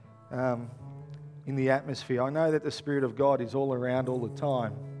in the atmosphere. I know that the Spirit of God is all around all the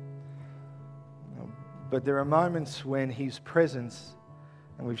time. But there are moments when His presence,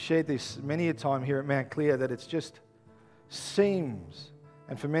 and we've shared this many a time here at Mount Clear, that it just seems,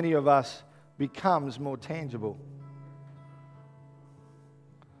 and for many of us, becomes more tangible.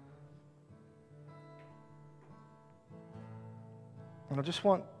 And I just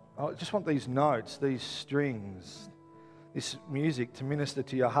want these notes, these strings, this music to minister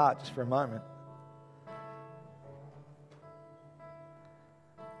to your heart just for a moment.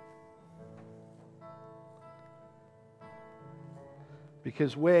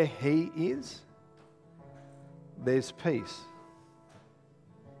 Because where He is, there's peace.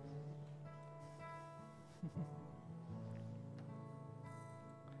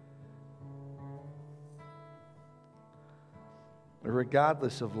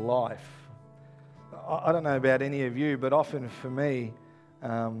 Regardless of life, I don't know about any of you, but often for me,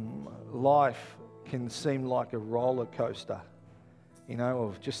 life can seem like a roller coaster,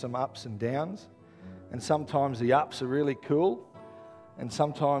 of just some ups and downs. And sometimes the ups are really cool, and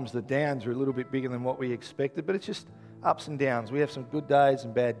sometimes the downs are a little bit bigger than what we expected, but it's just ups and downs. We have some good days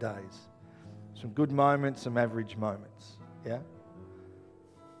and bad days, some good moments, some average moments, yeah?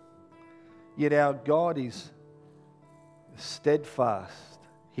 Yet our God is steadfast,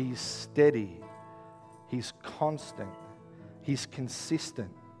 He's steady, He's constant, He's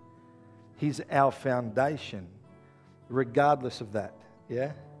consistent, He's our foundation, regardless of that,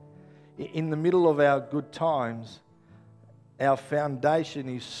 yeah? In the middle of our good times, our foundation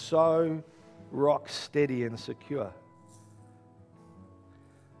is so rock steady and secure.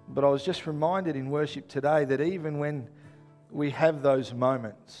 But I was just reminded in worship today that even when we have those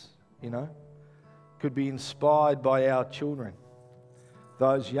moments, could be inspired by our children,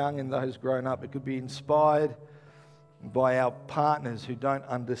 those young and those grown up. It could be inspired by our partners who don't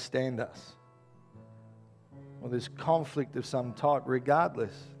understand us. Or there's conflict of some type.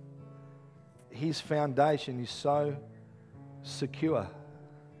 Regardless, His foundation is so secure.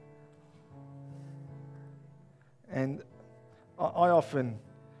 And I often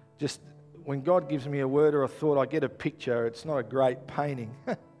just, when God gives me a word or a thought, I get a picture. It's not a great painting.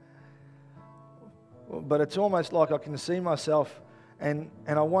 But it's almost like I can see myself, and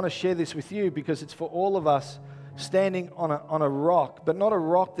I want to share this with you because it's for all of us standing on a rock, but not a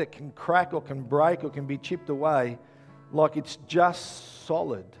rock that can crack or can break or can be chipped away, like it's just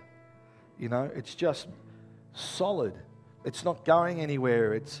solid. It's just solid. It's not going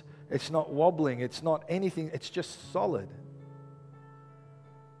anywhere. It's not wobbling. It's not anything. It's just solid.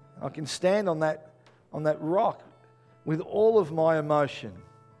 I can stand on that rock with all of my emotion,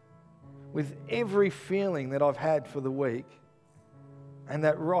 with every feeling that I've had for the week, and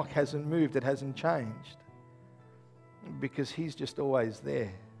that rock hasn't moved, it hasn't changed, because He's just always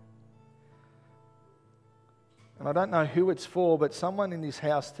there. And I don't know who it's for, but someone in this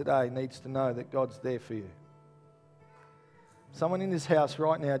house today needs to know that God's there for you. Someone in this house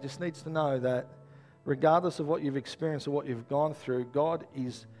right now just needs to know that regardless of what you've experienced or what you've gone through, God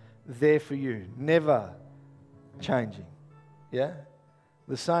is there for you, never changing. Yeah?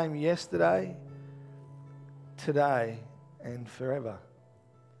 The same yesterday, today, and forever.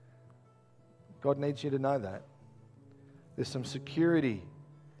 God needs you to know that. There's some security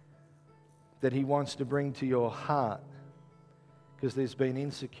that He wants to bring to your heart because there's been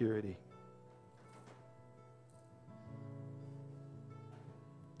insecurity.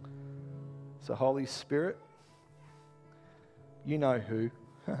 So Holy Spirit, you know who.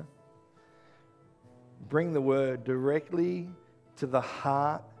 Bring the word directly to the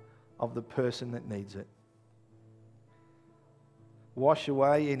heart of the person that needs it. Wash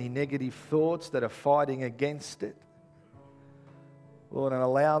away any negative thoughts that are fighting against it, Lord, and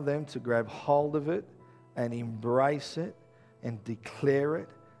allow them to grab hold of it and embrace it and declare it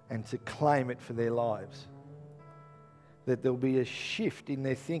and to claim it for their lives. That there'll be a shift in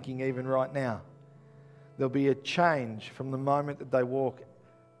their thinking even right now. There'll be a change from the moment that they walk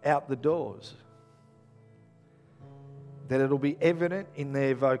out the doors. That it'll be evident in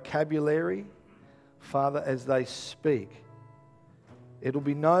their vocabulary, Father, as they speak. It'll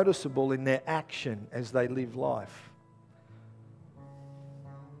be noticeable in their action as they live life.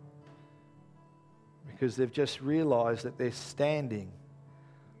 Because they've just realized that they're standing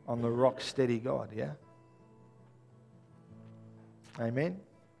on the rock-steady God, yeah? Amen?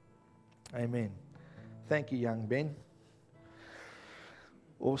 Amen. Thank you, young Ben.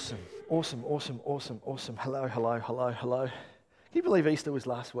 Awesome. Hello. Can you believe Easter was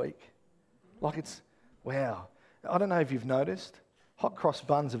last week? Like it's, wow. I don't know if you've noticed, hot cross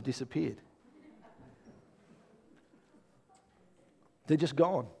buns have disappeared. They're just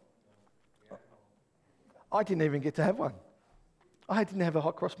gone. I didn't even get to have one. I didn't have a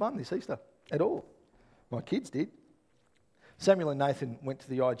hot cross bun this Easter at all. My kids did. Samuel and Nathan went to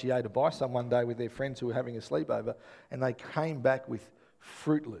the IGA to buy some one day with their friends who were having a sleepover, and they came back with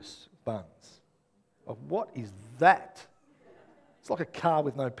fruitless buns. Oh, what is that? It's like a car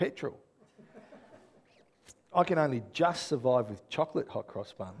with no petrol. I can only just survive with chocolate hot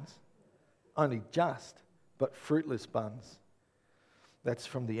cross buns. Only just. But fruitless buns, that's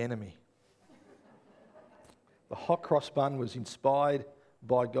from the enemy. The hot cross bun was inspired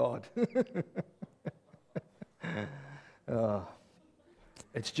by God.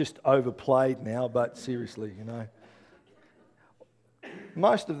 It's just overplayed now, but seriously,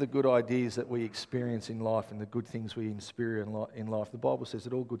 most of the good ideas that we experience in life and the good things we experience in life, the Bible says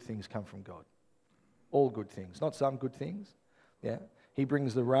that all good things come from God. All good things, not some good things. Yeah, He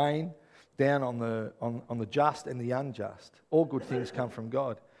brings the rain down on the just and the unjust. All good things come from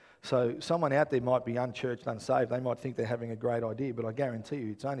God. So someone out there might be unchurched, unsaved. They might think they're having a great idea, but I guarantee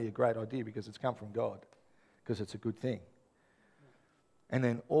you it's only a great idea because it's come from God, because it's a good thing. And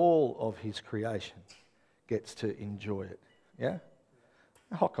then all of His creation gets to enjoy it. Yeah?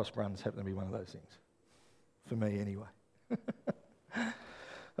 Hot cross buns happen to be one of those things. For me anyway.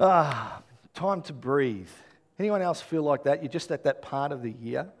 Time to breathe. Anyone else feel like that? You're just at that part of the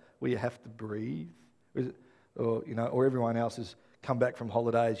year where you have to breathe? Or everyone else has come back from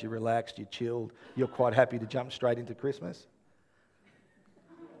holidays, you're relaxed, you're chilled, you're quite happy to jump straight into Christmas?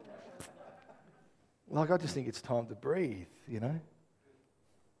 I just think it's time to breathe,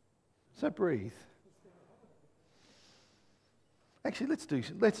 So breathe. Actually,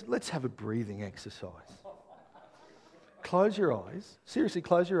 let's have a breathing exercise. Close your eyes. Seriously,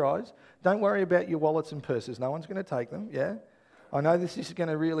 close your eyes. Don't worry about your wallets and purses. No one's going to take them, yeah? I know this is going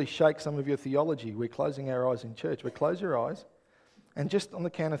to really shake some of your theology. We're closing our eyes in church, but close your eyes. And just on the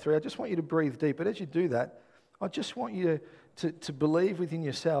count of 3, I just want you to breathe deep. But as you do that, I just want you to believe within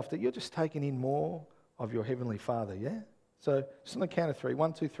yourself that you're just taking in more of your Heavenly Father, yeah? So just on the count of 3,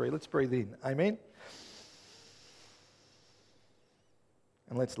 1, 2, 3, let's breathe in. Amen?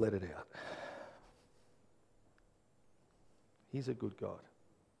 And let's let it out. He's a good God.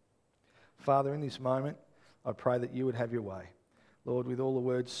 Father, in this moment, I pray that you would have your way. Lord, with all the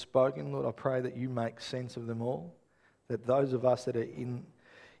words spoken, Lord, I pray that you make sense of them all, that those of us that are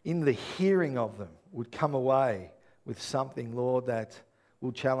in the hearing of them would come away with something, Lord, that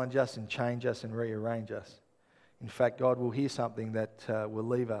will challenge us and change us and rearrange us. In fact, God, will hear something that will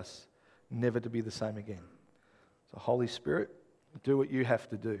leave us never to be the same again. So, Holy Spirit, do what you have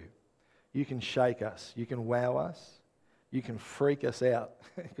to do. You can shake us. You can wow us. You can freak us out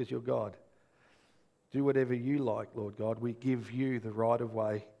because you're God. Do whatever you like, Lord God. We give you the right of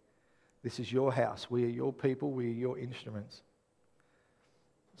way. This is your house. We are your people. We are your instruments.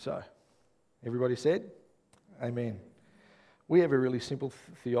 So, everybody said? Amen. We have a really simple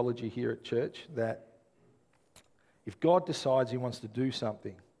theology here at church that if God decides he wants to do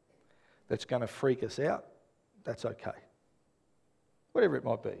something that's going to freak us out, that's okay. Whatever it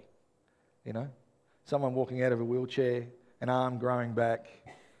might be. Someone walking out of a wheelchair, an arm growing back,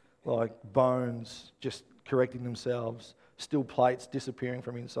 like bones just correcting themselves, still plates disappearing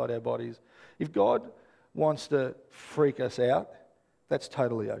from inside our bodies. If God wants to freak us out, that's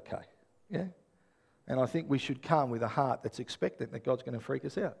totally okay. Yeah? And I think we should come with a heart that's expectant that God's going to freak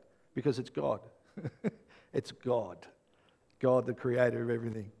us out because it's God. It's God. God, the creator of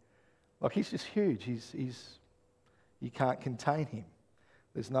everything. He's just huge. You can't contain him.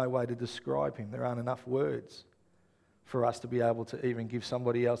 There's no way to describe him. There aren't enough words for us to be able to even give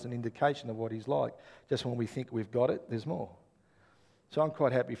somebody else an indication of what he's like. Just when we think we've got it, there's more. So I'm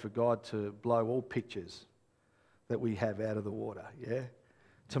quite happy for God to blow all pictures that we have out of the water, yeah?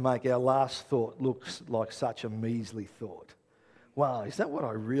 To make our last thought look like such a measly thought. Wow, is that what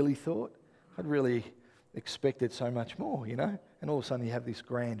I really thought? I'd really expected so much more, And all of a sudden you have this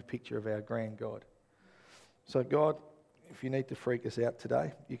grand picture of our grand God. So God, if you need to freak us out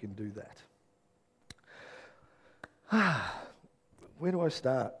today, you can do that. Where do I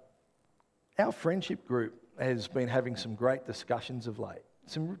start? Our friendship group has been having some great discussions of late.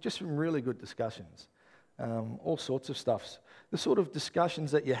 Some really good discussions. All sorts of stuff. The sort of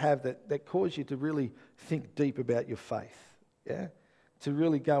discussions that you have that cause you to really think deep about your faith. Yeah? To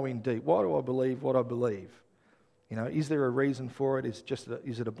really go in deep. Why do I believe what I believe? Is there a reason for it?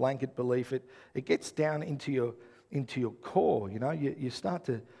 Is it a blanket belief? It gets down into your core. You start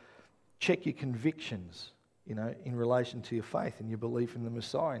to check your convictions. In relation to your faith and your belief in the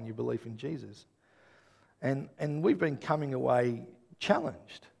Messiah and your belief in Jesus. And we've been coming away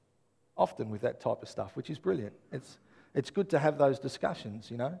challenged often with that type of stuff, which is brilliant. It's good to have those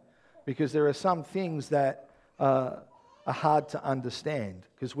discussions, because there are some things that are hard to understand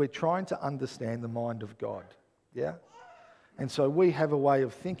because we're trying to understand the mind of God, yeah? And so we have a way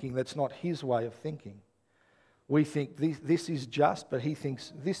of thinking that's not his way of thinking. We think this is just, but he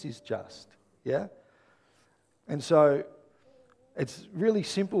thinks this is just, yeah? And so it's really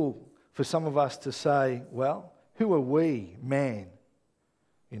simple for some of us to say, well, who are we, man,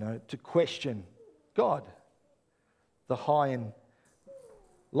 to question God, the high and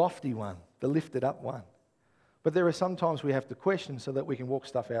lofty one, the lifted up one. But there are sometimes we have to question so that we can walk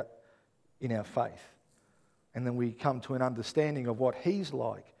stuff out in our faith. And then we come to an understanding of what he's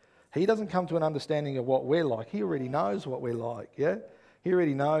like. He doesn't come to an understanding of what we're like. He already knows what we're like, yeah? He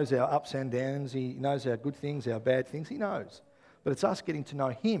already knows our ups and downs. He knows our good things, our bad things. He knows. But it's us getting to know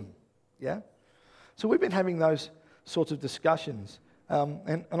him, yeah? So we've been having those sorts of discussions.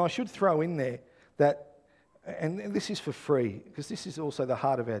 And I should throw in there that, and this is for free, because this is also the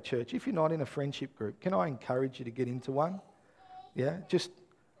heart of our church. If you're not in a friendship group, can I encourage you to get into one? Yeah?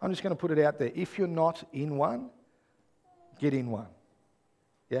 I'm just going to put it out there. If you're not in one, get in one.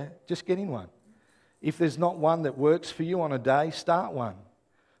 Yeah? Just get in one. If there's not one that works for you on a day, start one.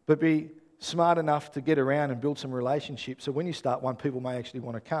 But be smart enough to get around and build some relationships so when you start one, people may actually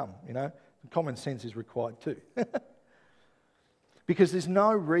want to come, Common sense is required too. Because there's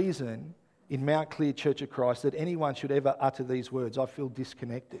no reason in Mount Clear Church of Christ that anyone should ever utter these words, I feel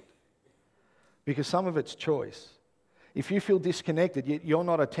disconnected. Because some of it's choice. If you feel disconnected, yet you're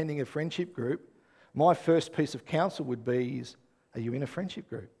not attending a friendship group, my first piece of counsel would be are you in a friendship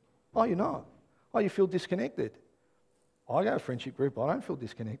group? Oh, you're not. Oh, you feel disconnected. I go to a friendship group, I don't feel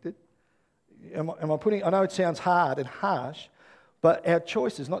disconnected. I know it sounds hard and harsh, but our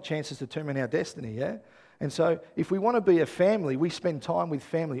choices, not chances, determine our destiny, yeah? And so if we want to be a family, we spend time with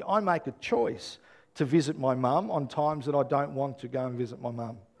family. I make a choice to visit my mum on times that I don't want to go and visit my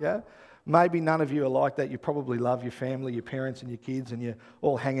mum, yeah? Maybe none of you are like that. You probably love your family, your parents and your kids, and you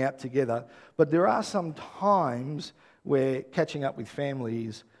all hang out together. But there are some times where catching up with family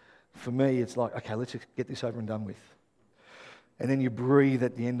is, for me, it's like, okay, let's just get this over and done with. And then you breathe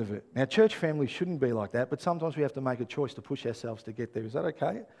at the end of it. Now, church family shouldn't be like that, but sometimes we have to make a choice to push ourselves to get there. Is that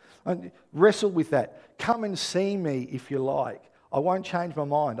okay? Wrestle with that. Come and see me if you like. I won't change my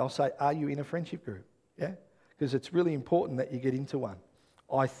mind. I'll say, are you in a friendship group? Yeah? Because it's really important that you get into one,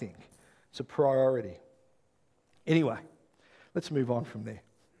 I think. It's a priority. Anyway, let's move on from there.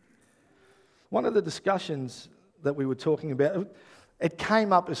 One of the discussions that we were talking about, it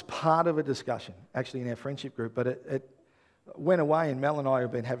came up as part of a discussion, actually in our friendship group, but it went away and Mel and I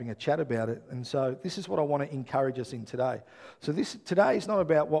have been having a chat about it. And so this is what I want to encourage us in today. So today is not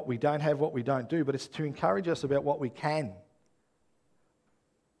about what we don't have, what we don't do, but it's to encourage us about what we can,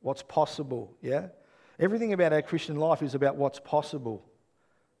 what's possible, yeah? Everything about our Christian life is about what's possible.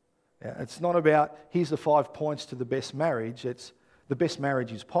 Yeah? It's not about, here's the 5 points to the best marriage. It's the best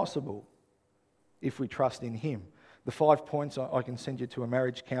marriage is possible if we trust in him. The 5 points, I can send you to a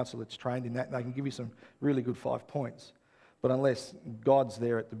marriage counsellor that's trained in that, and they can give you some really good 5 points. But unless God's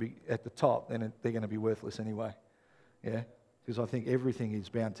there at the top, then they're going to be worthless anyway. Yeah? Because I think everything is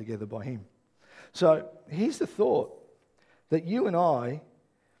bound together by him. So here's the thought, that you and I,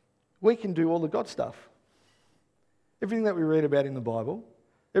 we can do all the God stuff. Everything that we read about in the Bible,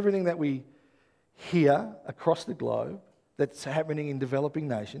 everything that we hear across the globe that's happening in developing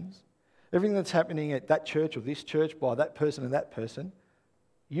nations, everything that's happening at that church or this church by that person and that person,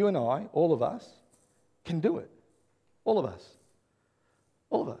 you and I, all of us, can do it. All of us.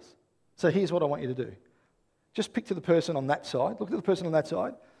 All of us. So here's what I want you to do. Just pick to the person on that side, look at the person on that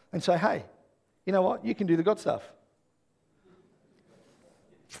side, and say, hey, you know what? You can do the God stuff.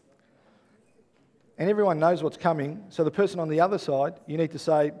 And everyone knows what's coming, so the person on the other side, you need to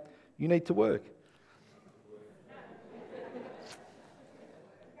say, you need to work.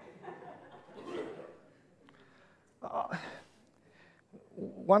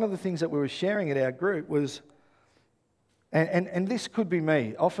 One of the things that we were sharing at our group was, and this could be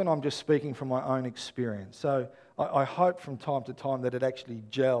me. Often I'm just speaking from my own experience. So I hope from time to time that it actually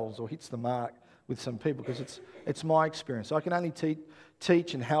gels or hits the mark with some people because it's my experience. So I can only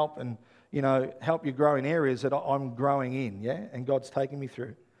teach and help and help you grow in areas that I'm growing in, yeah? And God's taking me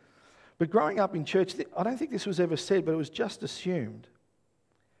through. But growing up in church, I don't think this was ever said, but it was just assumed.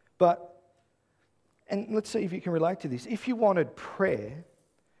 And let's see if you can relate to this. If you wanted prayer,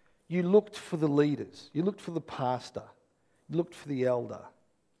 you looked for the leaders. You looked for the pastor. You looked for the elder,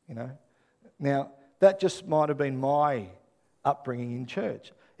 Now, that just might have been my upbringing in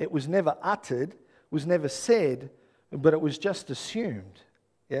church. It was never uttered, was never said, but it was just assumed,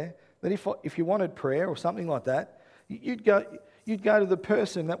 yeah? That if you wanted prayer or something like that, you'd you'd go to the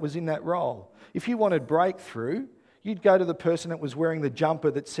person that was in that role. If you wanted breakthrough, you'd go to the person that was wearing the jumper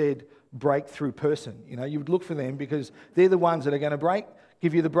that said breakthrough person. You know, you would look for them because they're the ones that are going to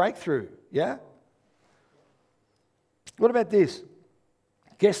give you the breakthrough. Yeah? What about this?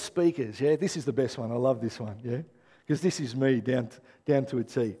 Guest speakers. Yeah, this is the best one. I love this one. Yeah, because this is me down to a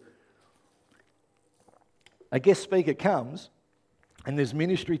T. A guest speaker comes and there's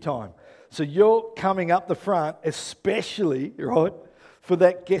ministry time. So you're coming up the front, especially, right, for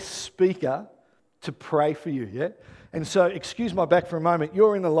that guest speaker to pray for you, yeah? And so, excuse my back for a moment,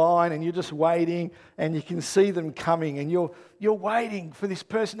 you're in the line and you're just waiting and you can see them coming and you're waiting for this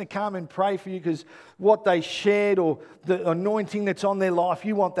person to come and pray for you because what they shared or the anointing that's on their life,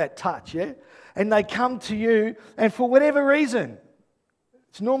 you want that touch, yeah? And they come to you and for whatever reason,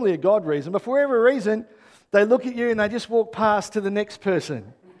 it's normally a God reason, but for whatever reason, they look at you and they just walk past to the next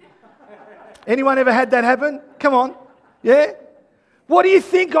person. Anyone ever had that happen? Come on, yeah? What do you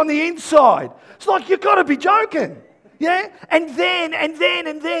think on the inside? It's like, you've got to be joking. Yeah? And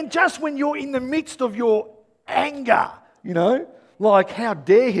then, just when you're in the midst of your anger, you know, like, how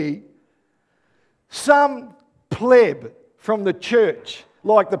dare he? Some pleb from the church,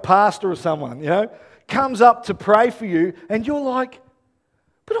 like the pastor or someone, you know, comes up to pray for you, and you're like,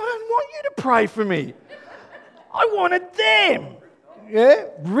 but I don't want you to pray for me. I wanted them. Yeah?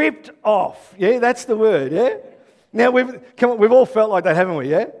 Ripped off. Yeah, that's the word, yeah? Now, we've all felt like that, haven't we,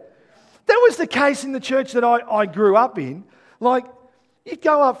 yeah? That was the case in the church that I grew up in. Like, you'd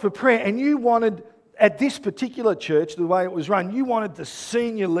go up for prayer and you wanted, at this particular church, the way it was run, you wanted the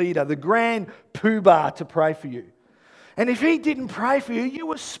senior leader, the grand poobah to pray for you. And if he didn't pray for you, you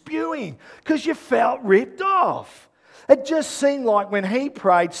were spewing because you felt ripped off. It just seemed like when he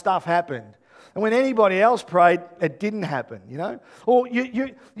prayed, stuff happened. And when anybody else prayed, it didn't happen, you know? Or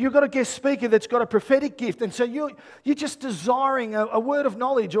you've got a guest speaker that's got a prophetic gift, and so you're just desiring a word of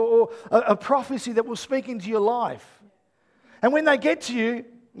knowledge or a prophecy that will speak into your life. And when they get to you,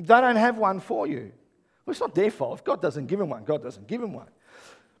 they don't have one for you. Well, it's not their fault. If God doesn't give them one, God doesn't give them one.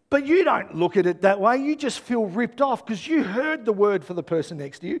 But you don't look at it that way. You just feel ripped off because you heard the word for the person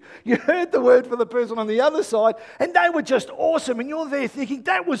next to you. You heard the word for the person on the other side, and they were just awesome, and you're there thinking,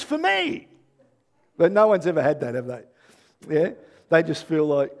 that was for me. But no one's ever had that, have they? Yeah? They just feel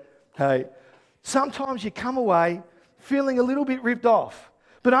like, hey, sometimes you come away feeling a little bit ripped off,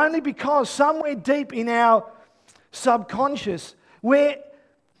 but only because somewhere deep in our subconscious where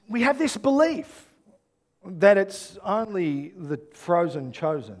we have this belief that it's only the frozen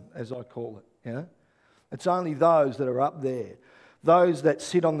chosen, as I call it. You know? It's only those that are up there, those that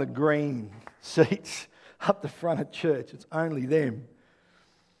sit on the green seats up the front of church. It's only them.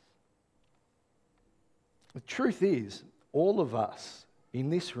 The truth is, all of us in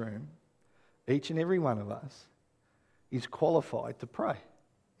this room, each and every one of us, is qualified to pray,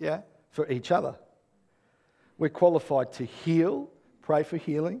 yeah, for each other. We're qualified to heal, pray for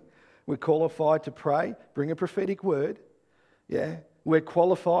healing. We're qualified to pray, bring a prophetic word, yeah. We're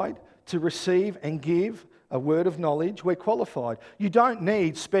qualified to receive and give a word of knowledge. We're qualified. You don't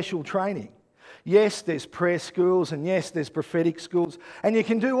need special training. Yes, there's prayer schools, and yes, there's prophetic schools, and you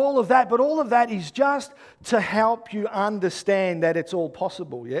can do all of that, but all of that is just to help you understand that it's all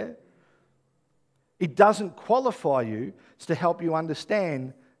possible, yeah? It doesn't qualify you, it's to help you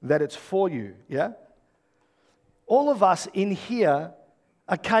understand that it's for you, yeah? All of us in here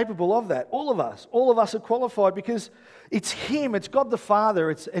are capable of that, all of us are qualified because it's Him, it's God the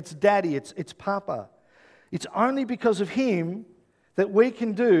Father, it's Daddy, it's Papa. It's only because of Him that we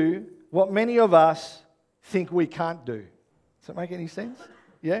can do what many of us think we can't do. Does that make any sense?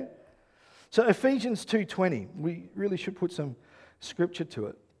 Yeah? So Ephesians 2:20, we really should put some scripture to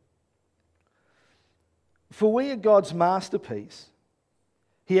it. For we are God's masterpiece.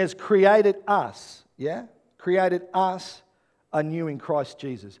 He has created us, yeah? Created us anew in Christ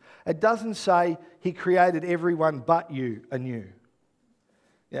Jesus. It doesn't say He created everyone but you anew.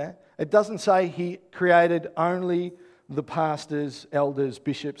 Yeah? It doesn't say He created only the pastors, elders,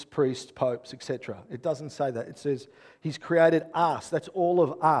 bishops, priests, popes, etc. It doesn't say that. It says He's created us, that's all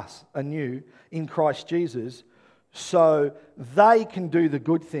of us, anew in Christ Jesus, so they can do the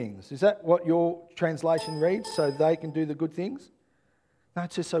good things. Is that what your translation reads? So they can do the good things? No,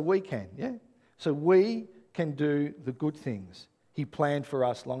 it says so we can, yeah? So we can do the good things He planned for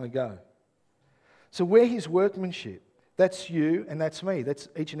us long ago. So we're His workmanship. That's you and that's me. That's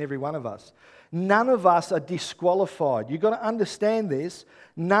each and every one of us. None of us are disqualified. You've got to understand this.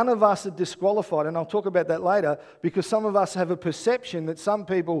 None of us are disqualified. And I'll talk about that later because some of us have a perception that some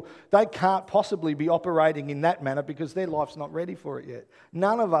people, they can't possibly be operating in that manner because their life's not ready for it yet.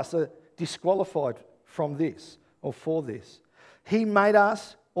 None of us are disqualified from this or for this. He made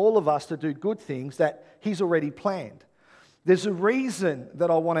us, all of us, to do good things that He's already planned. There's a reason that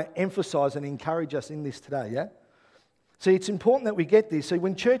I want to emphasize and encourage us in this today, yeah? See, it's important that we get this. See,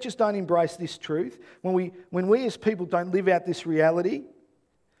 when churches don't embrace this truth, when we as people don't live out this reality,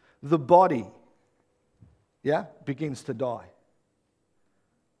 the body, yeah, begins to die.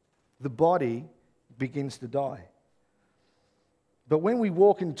 The body begins to die. But when we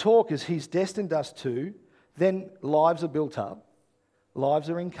walk and talk as He's destined us to, then lives are built up, lives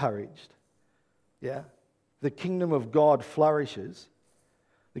are encouraged, yeah? The kingdom of God flourishes,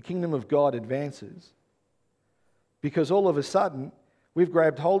 the kingdom of God advances, because all of a sudden, we've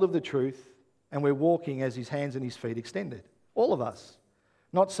grabbed hold of the truth and we're walking as His hands and His feet extended. All of us,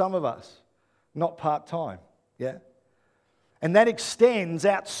 not some of us, not part-time, yeah? And that extends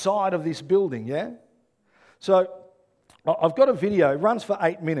outside of this building, yeah? So, I've got a video, it runs for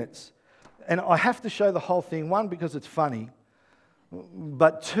 8 minutes, and I have to show the whole thing, one, because it's funny,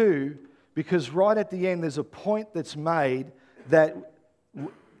 but two, because right at the end there's a point that's made that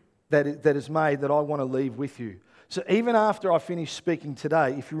is made that I want to leave with you. So even after I finish speaking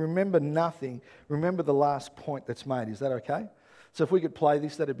today, if you remember nothing, remember the last point that's made. Is that okay? So if we could play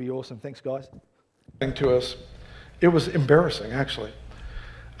this, that'd be awesome. Thanks, guys. To us, it was embarrassing, actually.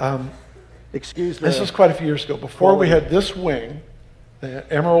 Excuse me. This was quite a few years ago. Before we had this wing, the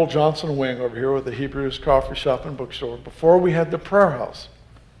Emerald Johnson wing over here with the Hebrews Coffee Shop and Bookstore, before we had the prayer house,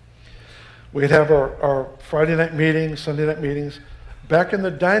 we'd have our Friday night meetings, Sunday night meetings. Back in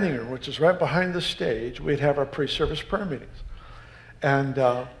the dining room, which is right behind the stage, we'd have our pre-service prayer meetings. And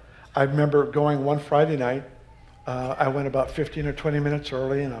I remember going one Friday night, I went about 15 or 20 minutes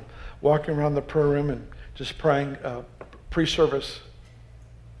early, and I'm walking around the prayer room and just praying pre-service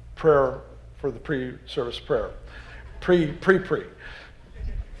prayer for the pre-service prayer. Pre.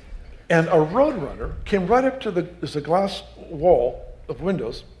 And a roadrunner came right up to there's a glass wall of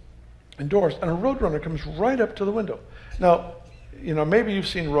windows and doors, and a roadrunner comes right up to the window. Now, you know, maybe you've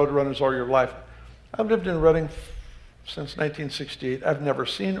seen roadrunners all your life. I've lived in Redding since 1968. I've never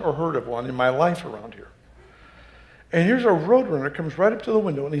seen or heard of one in my life around here. And here's a roadrunner comes right up to the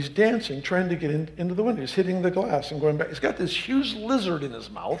window, and he's dancing, trying to get into the window. He's hitting the glass and going back. He's got this huge lizard in his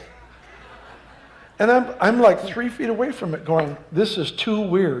mouth. And I'm like 3 feet away from it going, this is too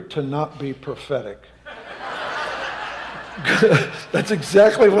weird to not be prophetic. That's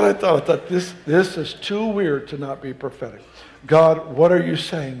exactly what I thought. I thought, this is too weird to not be prophetic. God, what are you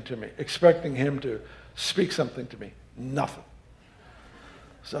saying to me? Expecting Him to speak something to me. Nothing.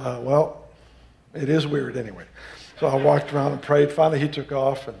 So, well, it is weird anyway. So I walked around and prayed. Finally, he took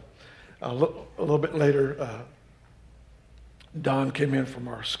off. And a little bit later, Don came in from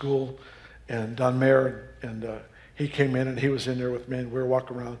our school, and Don Mayer, and he came in, and he was in there with me, and we were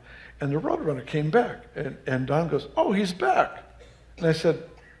walking around. And the roadrunner came back. And Don goes, oh, he's back. And I said,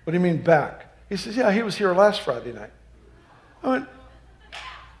 what do you mean back? He says, yeah, he was here last Friday night. I went,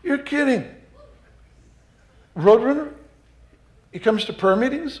 you're kidding. Roadrunner? He comes to prayer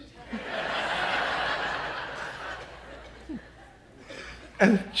meetings?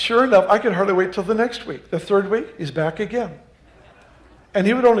 And sure enough, I could hardly wait till the next week. The third week, he's back again. And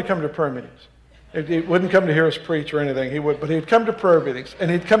he would only come to prayer meetings. He wouldn't come to hear us preach or anything. But he'd come to prayer meetings, and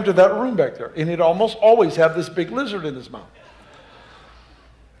he'd come to that room back there, and he'd almost always have this big lizard in his mouth.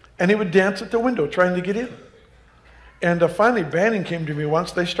 And he would dance at the window trying to get in. And finally, Banning came to me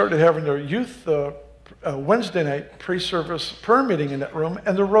once. They started having their youth Wednesday night pre-service prayer meeting in that room,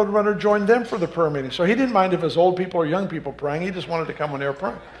 and the roadrunner joined them for the prayer meeting. So he didn't mind if it was old people or young people praying. He just wanted to come when they were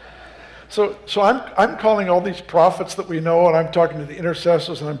praying. So I'm calling all these prophets that we know, and I'm talking to the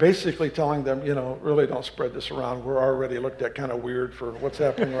intercessors, and I'm basically telling them, you know, really don't spread this around. We're already looked at kind of weird for what's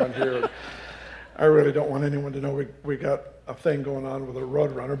happening around here. And I really don't want anyone to know we got a thing going on with a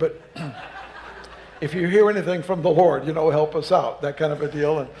roadrunner. But if you hear anything from the Lord, you know, help us out, that kind of a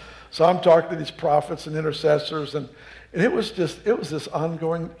deal. And so I'm talking to these prophets and intercessors, and it was this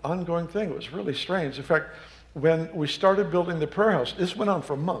ongoing thing. It was really strange. In fact, when we started building the prayer house, this went on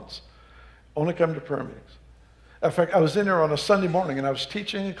for months. Only come to prayer meetings. In fact, I was in there on a Sunday morning, and I was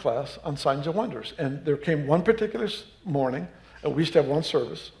teaching a class on signs and wonders. And there came one particular morning, and we used to have one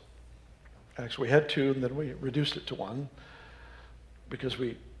service. Actually, we had two, and then we reduced it to one because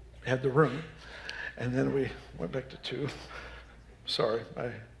we had the room. And then we went back to two. Sorry, my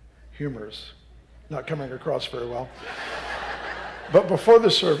humor is not coming across very well. But before the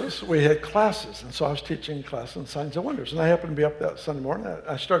service, we had classes, and so I was teaching class on signs and wonders. And I happened to be up that Sunday morning.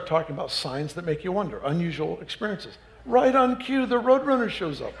 I started talking about signs that make you wonder, unusual experiences. Right on cue, the roadrunner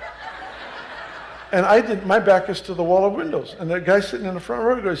shows up. And my back is to the wall of windows. And the guy sitting in the front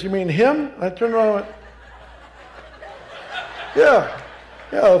row goes, you mean him? And I turned around and went, Yeah,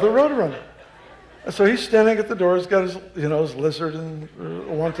 the Roadrunner. And so he's standing at the door. He's got his lizard, and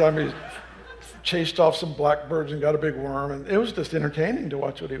one time he chased off some blackbirds and got a big worm, and it was just entertaining to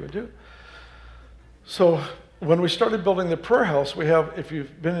watch what he would do. So when we started building the prayer house, if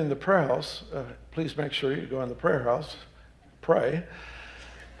you've been in the prayer house, please make sure you go in the prayer house, pray.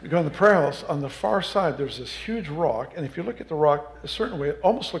 You go in the prayer house, on the far side, there's this huge rock, and if you look at the rock a certain way, it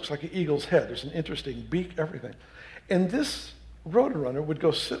almost looks like an eagle's head. There's an interesting beak, everything. And this Roadrunner would go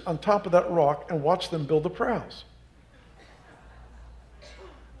sit on top of that rock and watch them build the prayer house.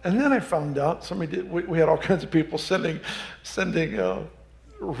 And then I found out we had all kinds of people sending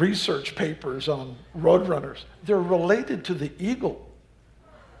research papers on Roadrunners. They're related to the eagle.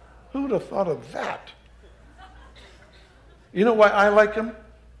 Who would have thought of that? You know why I like them?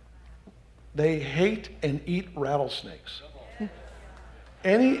 They hate and eat rattlesnakes.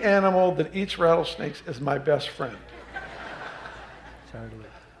 Any animal that eats rattlesnakes is my best friend. Totally.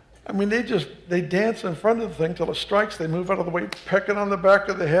 I mean, they dance in front of the thing till it strikes. They move out of the way, pecking on the back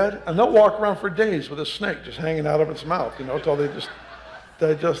of the head, and they'll walk around for days with a snake just hanging out of its mouth, till they just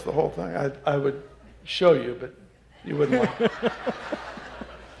digest the whole thing. I would show you, but you wouldn't like it.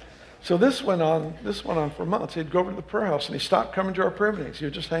 So this went on for months. He'd go over to the prayer house, and he stopped coming to our prayer meetings. He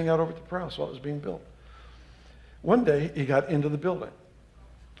would just hang out over at the prayer house while it was being built. One day, he got into the building,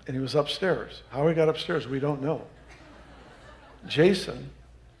 and he was upstairs. How he got upstairs, we don't know. Jason,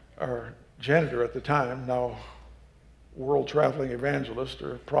 our janitor at the time, now world-traveling evangelist,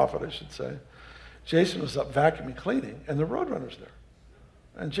 or prophet, I should say, Jason was up vacuuming, cleaning, and the Roadrunner's there.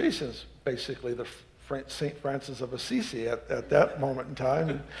 And Jason's basically the St. Francis of Assisi at that moment in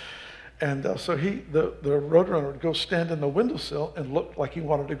time. And so the Roadrunner would go stand in the windowsill and look like he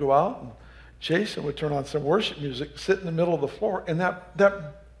wanted to go out. And Jason would turn on some worship music, sit in the middle of the floor, and that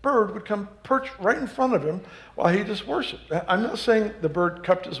bird would come perch right in front of him while he just worshiped. I'm not saying the bird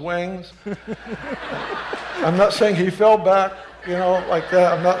cupped his wings. I'm not saying he fell back, like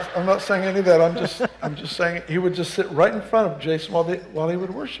that. I'm not saying any of that. I'm just saying he would just sit right in front of Jason while he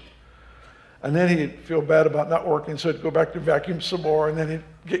would worship. And then he'd feel bad about not working, so he'd go back to vacuum some more, and then he'd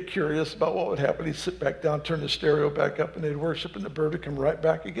get curious about what would happen. He'd sit back down, turn the stereo back up, and they'd worship, and the bird would come right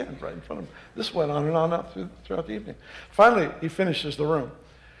back again, right in front of him. This went on and on out throughout the evening. Finally, he finishes the room,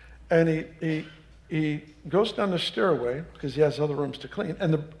 and he goes down the stairway, because he has other rooms to clean,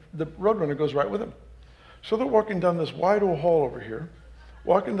 and the Roadrunner goes right with him. So they're walking down this wide old hall over here,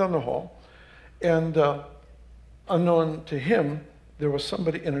 walking down the hall, and unknown to him, there was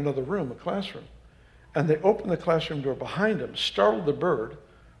somebody in another room, a classroom. And they opened the classroom door behind him, startled the bird.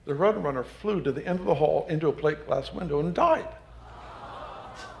 The Roadrunner flew to the end of the hall into a plate glass window and died.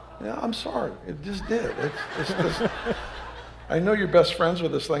 Yeah, I'm sorry. It just did. It's just, I know you're best friends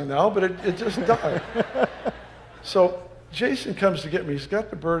with this thing now, but it just died. So Jason comes to get me. He's got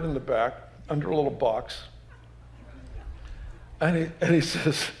the bird in the back under a little box. And he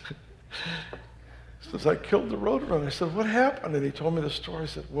says, I killed the Roadrunner. I said, what happened? And he told me the story. I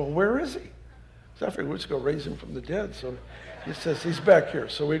said, well, where is he? So I figured we'd just go raise him from the dead. So he says, he's back here.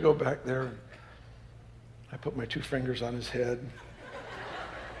 So we go back there. And I put my 2 fingers on his head.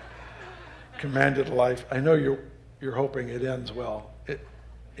 Commanded life. I know you're hoping it ends well.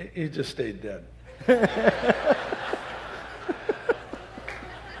 He just stayed dead.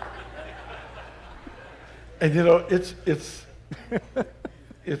 And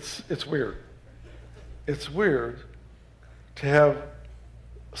it's weird. It's weird to have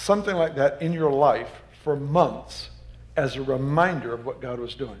something like that in your life for months as a reminder of what God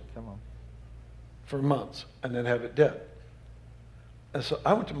was doing. Come on. For months, and then have it dead. And so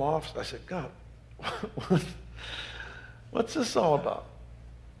I went to my office. I said, God, what's this all about?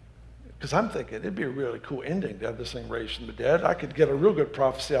 Because I'm thinking it'd be a really cool ending to have this thing raised from the dead. I could get a real good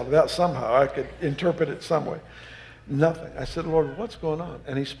prophecy out of that somehow. I could interpret it some way. Nothing. I said, Lord, what's going on?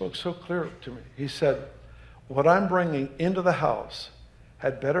 And he spoke so clearly to me. He said, what I'm bringing into the house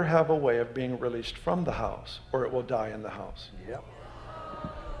had better have a way of being released from the house, or it will die in the house. Yep.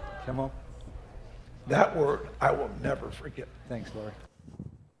 Come on. That word I will never forget. Thanks, Laurie.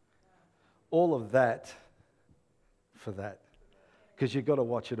 All of that for that. Because you've got to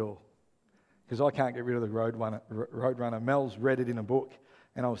watch it all. Because I can't get rid of the Roadrunner. Mel's read it in a book.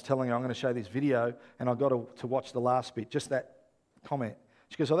 And I was telling her, I'm going to show this video, and I got to watch the last bit, just that comment.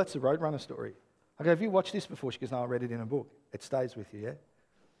 She goes, oh, that's the Roadrunner story. I go, have you watched this before? She goes, no, I read it in a book. It stays with you, yeah?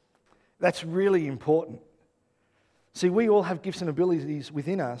 That's really important. See, we all have gifts and abilities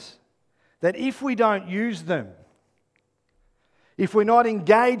within us that if we don't use them, if we're not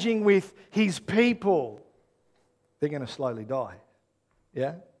engaging with His people, they're going to slowly die,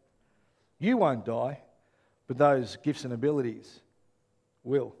 yeah? You won't die, but those gifts and abilities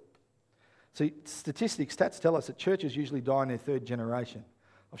will. See, stats tell us that churches usually die in their third generation.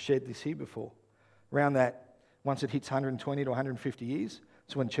 I've shared this here before. Around that, once it hits 120 to 150 years,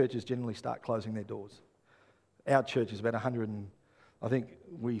 it's when churches generally start closing their doors. Our church is about 100 and, I think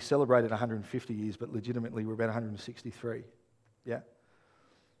we celebrated 150 years, but legitimately we're about 163. Yeah?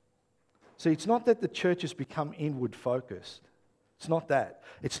 See, it's not that the church has become inward focused. It's not that.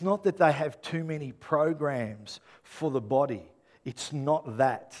 It's not that they have too many programs for the body. It's not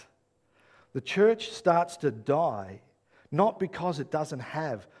that. The church starts to die not because it doesn't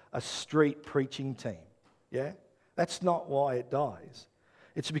have a street preaching team. Yeah? That's not why it dies.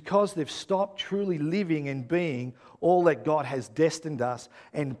 It's because they've stopped truly living and being all that God has destined us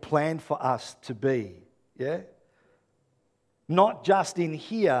and planned for us to be. Yeah? Not just in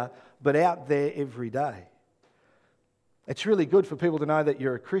here, but out there every day. It's really good for people to know that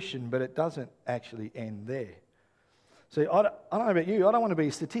you're a Christian, but it doesn't actually end there. See, I don't know about you, I don't want to be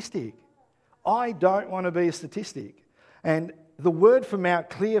a statistic. I don't want to be a statistic. And the word from Mount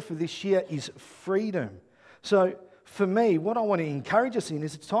Clear for this year is freedom. So for me, what I want to encourage us in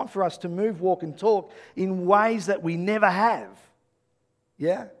is it's time for us to move, walk and talk in ways that we never have.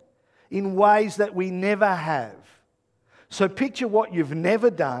 Yeah? In ways that we never have. So picture what you've never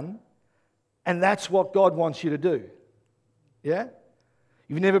done, and that's what God wants you to do. Yeah?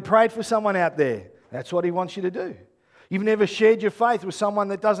 You've never prayed for someone out there. That's what He wants you to do. You've never shared your faith with someone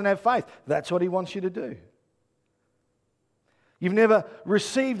that doesn't have faith. That's what He wants you to do. You've never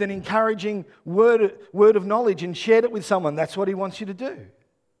received an encouraging word of knowledge and shared it with someone. That's what He wants you to do.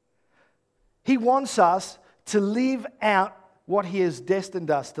 He wants us to live out what He has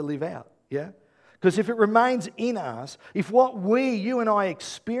destined us to live out. Yeah? Because if it remains in us, if what you and I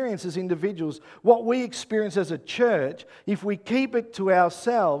experience as individuals, what we experience as a church, if we keep it to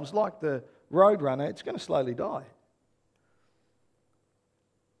ourselves like the roadrunner, it's going to slowly die.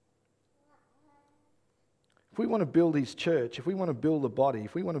 If we want to build His church, if we want to build a body,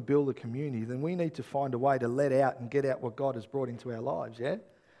 if we want to build a community, then we need to find a way to let out and get out what God has brought into our lives, yeah?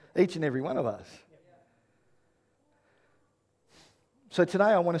 Each and every one of us. So today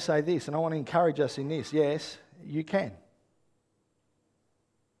I want to say this, and I want to encourage us in this. Yes, you can.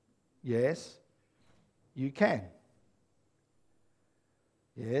 Yes, you can.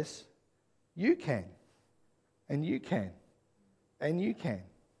 Yes, you can. And you can. And you can.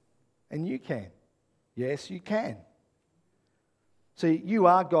 And you can. Yes, you can. See, you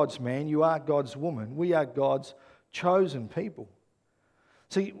are God's man, you are God's woman, we are God's chosen people.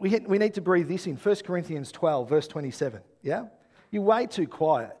 See, we need to breathe this in. 1 Corinthians 12, verse 27. Yeah? You're way too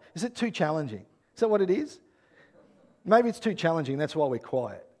quiet. Is it too challenging? Is that what it is? Maybe it's too challenging, that's why we're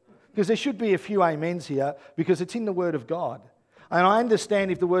quiet. Because there should be a few amens here, because it's in the Word of God. And I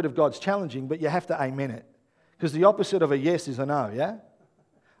understand if the Word of God's challenging, but you have to amen it. Because the opposite of a yes is a no, yeah?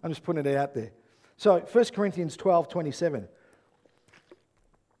 I'm just putting it out there. So, 1 Corinthians 12, 27.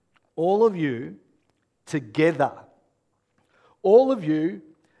 All of you together. All of you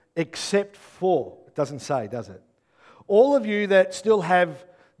except for. It doesn't say, does it? All of you that still have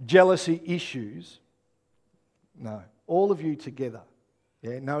jealousy issues. No. All of you together.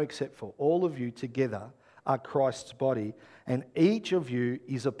 Yeah, no except for. All of you together are Christ's body, and each of you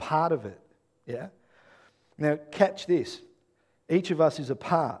is a part of it. Yeah? Now, catch this. Each of us is a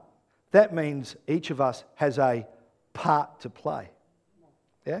part. That means each of us has a part to play.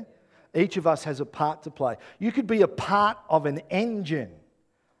 Yeah? Each of us has a part to play. You could be a part of an engine.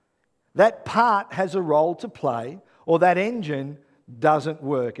 That part has a role to play, or that engine doesn't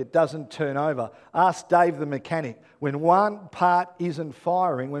work. It doesn't turn over. Ask Dave the mechanic. When one part isn't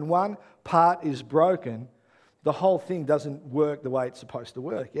firing, when one part is broken, the whole thing doesn't work the way it's supposed to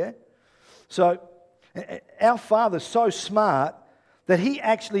work. Yeah? So, our Father's so smart that He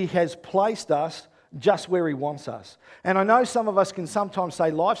actually has placed us just where He wants us. And I know some of us can sometimes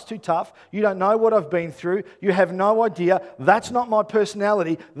say, life's too tough, you don't know what I've been through, you have no idea, that's not my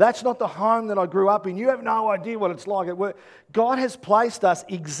personality, that's not the home that I grew up in, you have no idea what it's like at work. God has placed us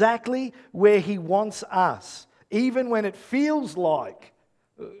exactly where He wants us, even when it feels like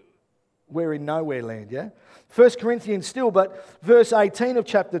we're in nowhere land, yeah? 1 Corinthians still, but verse 18 of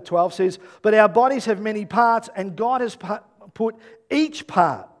chapter 12 says, but our bodies have many parts, and God has put each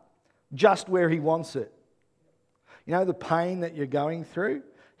part just where He wants it. You know the pain that you're going through?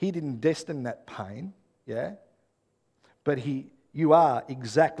 He didn't destine that pain, yeah? But you are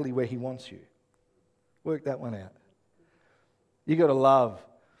exactly where He wants you. Work that one out. You've got to love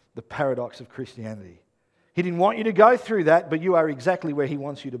the paradox of Christianity. He didn't want you to go through that, but you are exactly where He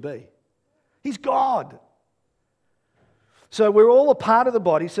wants you to be. He's God. So we're all a part of the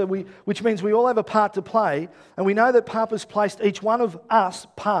body, which means we all have a part to play, and we know that Papa's placed each one of us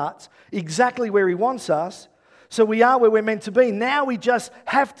parts exactly where he wants us, so we are where we're meant to be. Now we just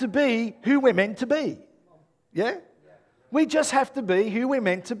have to be who we're meant to be. Yeah? We just have to be who we're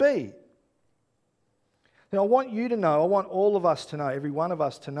meant to be. Now I want you to know, I want all of us to know, every one of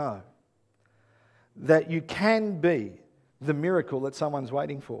us to know, that you can be the miracle that someone's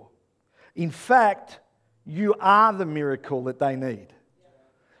waiting for. In fact, you are the miracle that they need.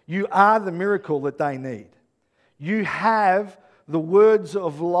 You are the miracle that they need. You have the words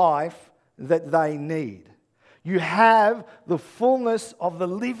of life that they need. You have the fullness of the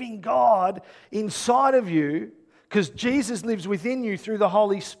living God inside of you because Jesus lives within you through the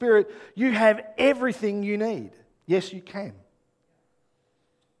Holy Spirit. You have everything you need. Yes, you can.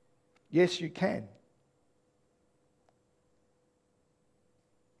 Yes, you can.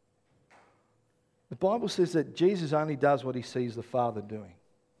 The Bible says that Jesus only does what he sees the Father doing.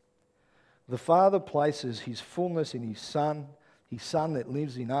 The Father places his fullness in his Son that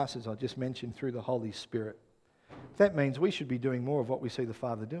lives in us, as I just mentioned, through the Holy Spirit. That means we should be doing more of what we see the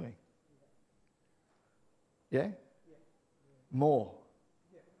Father doing. Yeah? More.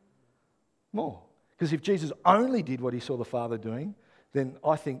 More. Because if Jesus only did what he saw the Father doing, then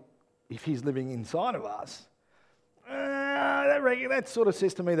I think if he's living inside of us, that sort of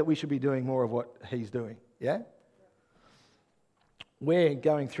says to me that we should be doing more of what he's doing. Yeah? We're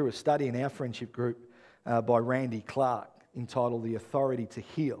going through a study in our friendship group by Randy Clark entitled The Authority to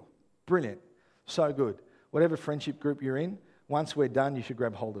Heal. Brilliant. So good. Whatever friendship group you're in, once we're done, you should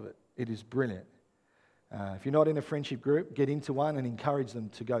grab hold of it. It is brilliant. If you're not in a friendship group, get into one and encourage them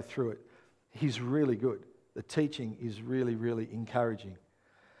to go through it. He's really good. The teaching is really, really encouraging.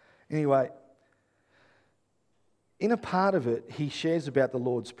 Anyway, in a part of it, he shares about the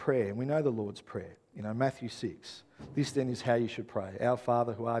Lord's Prayer. And we know the Lord's Prayer. You know, Matthew 6. This then is how you should pray. Our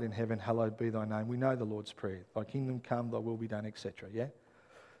Father who art in heaven, hallowed be thy name. We know the Lord's Prayer. Thy kingdom come, thy will be done, etc. Yeah?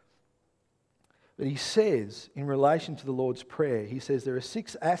 But he says, in relation to the Lord's Prayer, he says there are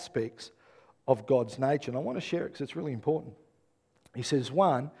 6 aspects of God's nature. And I want to share it because it's really important. He says,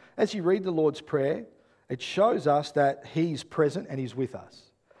 1, as you read the Lord's Prayer, it shows us that he's present and he's with us.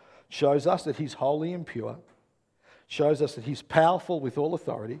 It shows us that he's holy and pure. Shows us that he's powerful with all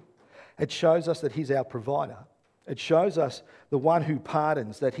authority. It shows us that he's our provider. It shows us the one who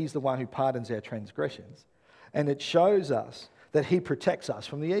pardons, that he's the one who pardons our transgressions. And it shows us that he protects us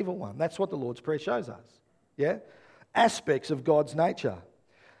from the evil one. That's what the Lord's Prayer shows us. Yeah? Aspects of God's nature.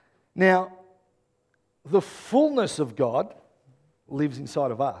 Now, the fullness of God lives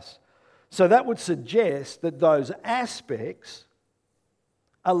inside of us. So that would suggest that those aspects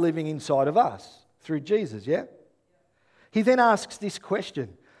are living inside of us through Jesus, yeah? He then asks this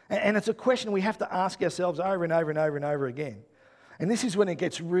question, and it's a question we have to ask ourselves over and over and over and over again. And this is when it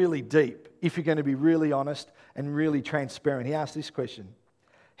gets really deep, if you're going to be really honest and really transparent. He asks this question: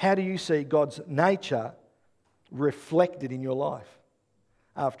 how do you see God's nature reflected in your life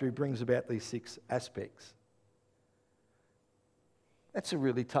after he brings about these 6 aspects? That's a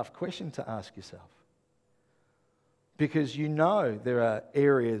really tough question to ask yourself. Because you know there are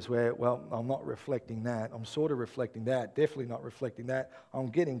areas where, well, I'm not reflecting that. I'm sort of reflecting that. Definitely not reflecting that. I'm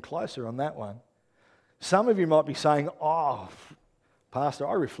getting closer on that one. Some of you might be saying, oh, Pastor,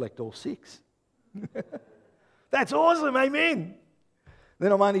 I reflect all 6. That's awesome, amen.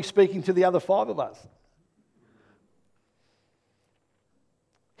 Then I'm only speaking to the other 5 of us.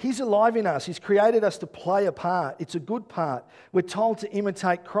 He's alive in us. He's created us to play a part. It's a good part. We're told to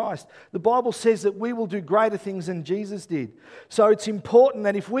imitate Christ. The Bible says that we will do greater things than Jesus did. So it's important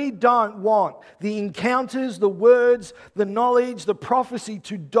that if we don't want the encounters, the words, the knowledge, the prophecy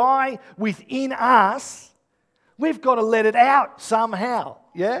to die within us, we've got to let it out somehow.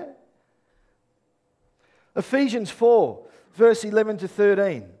 Yeah? Ephesians 4, verse 11 to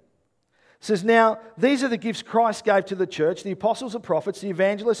 13. It says, now, these are the gifts Christ gave to the church, the apostles, the prophets, the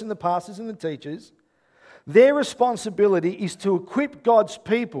evangelists, and the pastors, and the teachers. Their responsibility is to equip God's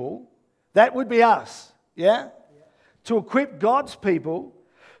people, that would be us, yeah? To equip God's people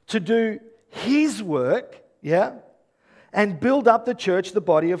to do his work, yeah? And build up the church, the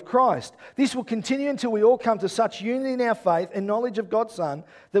body of Christ. This will continue until we all come to such unity in our faith and knowledge of God's Son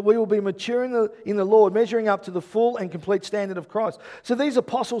that we will be mature in the Lord, measuring up to the full and complete standard of Christ. So these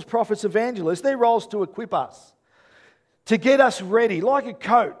apostles, prophets, evangelists, their roles to equip us, to get us ready, like a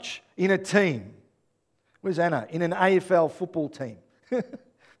coach in a team. Where's Anna? In an AFL football team.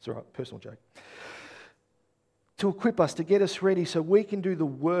 It's all right, personal joke. To equip us, to get us ready so we can do the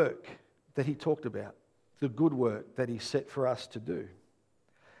work that he talked about. The good work that he set for us to do.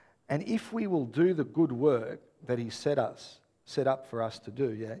 And if we will do the good work that he set us set up for us to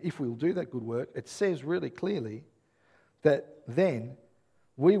do, yeah? If we'll do that good work, it says really clearly that then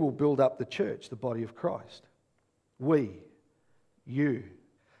we will build up the church, the body of Christ. We, you.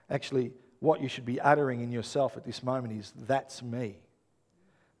 Actually, what you should be uttering in yourself at this moment is, that's me.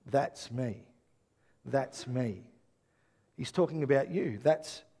 That's me. That's me. He's talking about you.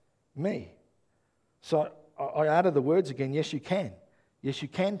 That's me. So I utter the words again. Yes, you can. Yes, you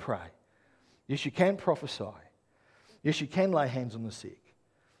can pray. Yes, you can prophesy. Yes, you can lay hands on the sick.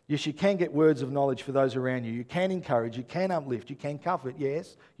 Yes, you can get words of knowledge for those around you. You can encourage. You can uplift. You can comfort.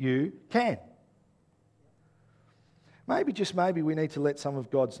 Yes, you can. Maybe, just maybe, we need to let some of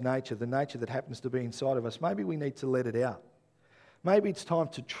God's nature, the nature that happens to be inside of us, maybe we need to let it out. Maybe it's time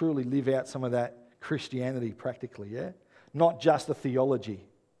to truly live out some of that Christianity practically, yeah? Not just the theology,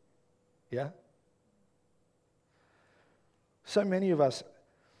 yeah? So many of us,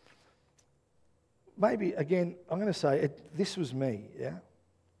 maybe, again, I'm going to say, this was me, yeah?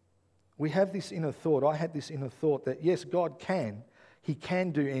 We have this inner thought, I had this inner thought that, yes, God can, He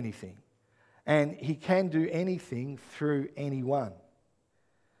can do anything. And He can do anything through anyone.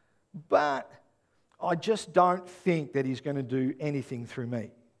 But I just don't think that He's going to do anything through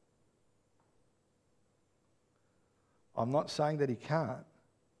me. I'm not saying that He can't.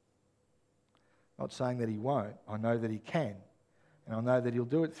 Not saying that He won't. I know that He can. And I know that He'll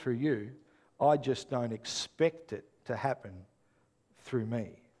do it through you. I just don't expect it to happen through me.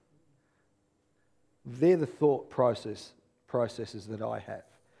 They're the thought processes that I have.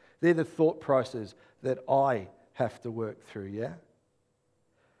 They're the thought processes that I have to work through, yeah?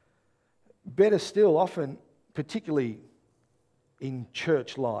 Better still, often, particularly in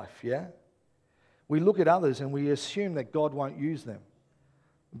church life, yeah? We look at others and we assume that God won't use them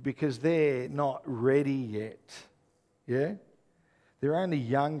because they're not ready yet, yeah? They're only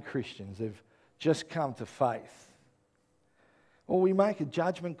young Christians. They've just come to faith. Or we make a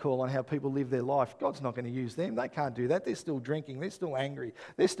judgment call on how people live their life. God's not going to use them. They can't do that. They're still drinking. They're still angry.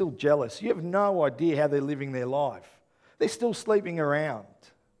 They're still jealous. You have no idea how they're living their life. They're still sleeping around.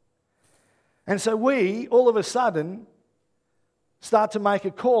 And so we, all of a sudden, start to make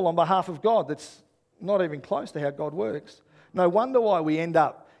a call on behalf of God that's not even close to how God works. No wonder why we end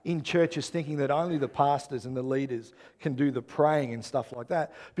up in churches thinking that only the pastors and the leaders can do the praying and stuff like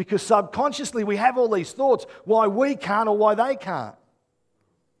that. Because subconsciously we have all these thoughts why we can't or why they can't.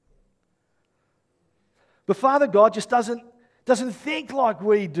 But Father God just doesn't think like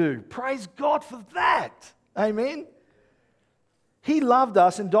we do. Praise God for that. Amen. He loved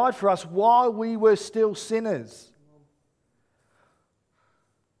us and died for us while we were still sinners.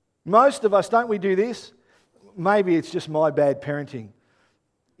 Most of us, don't we do this? Maybe it's just my bad parenting.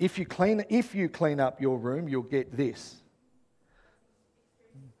 If you clean up your room, you'll get this.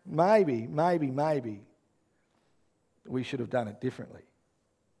 Maybe we should have done it differently.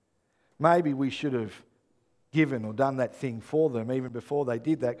 Maybe we should have given or done that thing for them even before they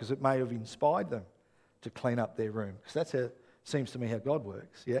did that, because it may have inspired them to clean up their room. Because that's how, seems to me, how God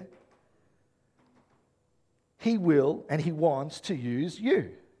works, yeah? He will and He wants to use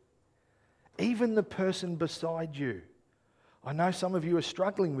you. Even the person beside you. I know some of you are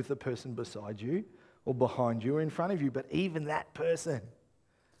struggling with the person beside you or behind you or in front of you, but even that person,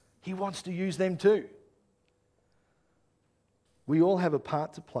 He wants to use them too. We all have a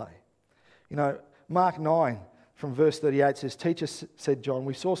part to play. You know, Mark 9 from verse 38 says, "Teacher," said John,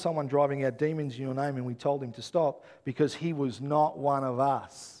 "we saw someone driving out demons in your name and we told him to stop because he was not one of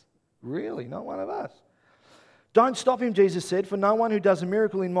us." Really? Not one of us? "Don't stop him," Jesus said, "for no one who does a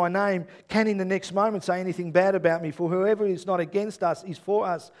miracle in my name can in the next moment say anything bad about me, for whoever is not against us is for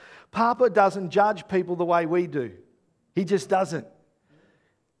us." Papa doesn't judge people the way we do. He just doesn't.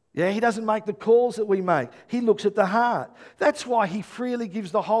 Yeah, He doesn't make the calls that we make. He looks at the heart. That's why He freely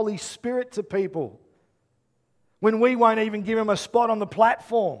gives the Holy Spirit to people when we won't even give Him a spot on the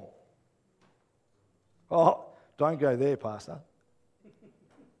platform. Oh, don't go there, Pastor.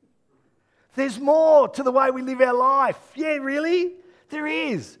 There's more to the way we live our life. Yeah, really? There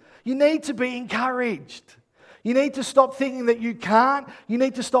is. You need to be encouraged. You need to stop thinking that you can't. You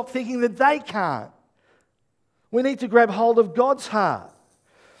need to stop thinking that they can't. We need to grab hold of God's heart.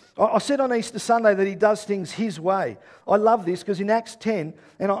 I said on Easter Sunday that He does things His way. I love this because in Acts 10,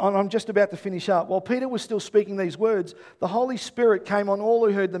 and I'm just about to finish up, while Peter was still speaking these words, the Holy Spirit came on all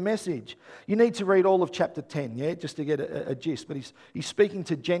who heard the message. You need to read all of chapter 10, yeah, just to get a gist. But he's speaking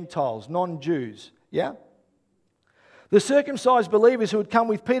to Gentiles, non-Jews, yeah? The circumcised believers who had come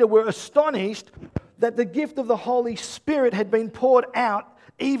with Peter were astonished that the gift of the Holy Spirit had been poured out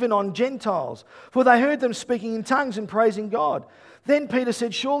even on Gentiles, for they heard them speaking in tongues and praising God. Then Peter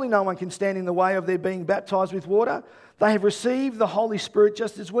said, surely no one can stand in the way of their being baptized with water. They have received the Holy Spirit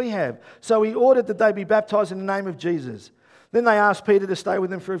just as we have. So he ordered that they be baptized in the name of Jesus. Then they asked Peter to stay with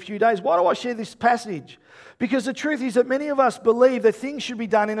them for a few days. Why do I share this passage? Because the truth is that many of us believe that things should be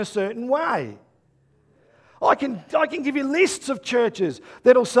done in a certain way. I can give you lists of churches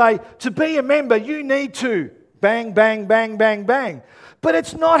that'll say, to be a member, you need to bang, bang, bang, bang, bang. But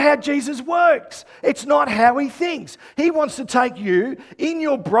it's not how Jesus works. It's not how he thinks. He wants to take you in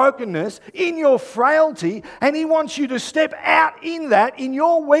your brokenness, in your frailty, and he wants you to step out in that, in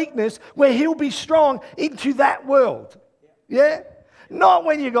your weakness, where he'll be strong into that world. Yeah? Not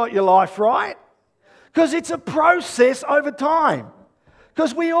when you got your life right. Because it's a process over time.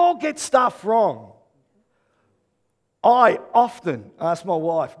 Because we all get stuff wrong. I often ask my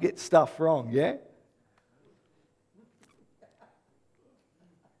wife, get stuff wrong, yeah?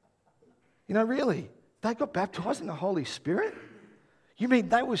 You know, really, they got baptized in the Holy Spirit? You mean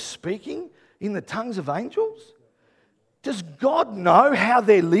they were speaking in the tongues of angels? Does God know how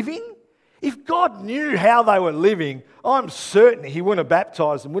they're living? If God knew how they were living, I'm certain he wouldn't have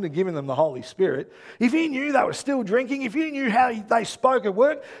baptized them, wouldn't have given them the Holy Spirit. If he knew they were still drinking, if he knew how they spoke at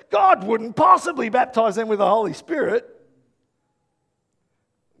work, God wouldn't possibly baptize them with the Holy Spirit.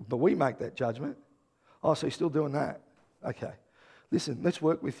 But we make that judgment. Oh, so you're still doing that? Okay. Listen, let's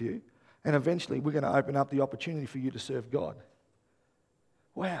work with you, and eventually we're going to open up the opportunity for you to serve God.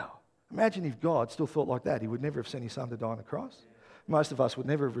 Wow. Imagine if God still thought like that. He would never have sent his son to die on the cross. Most of us would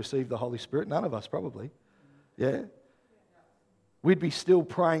never have received the Holy Spirit. None of us probably. Yeah? We'd be still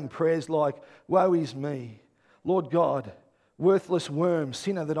praying prayers like, woe is me, Lord God, worthless worm,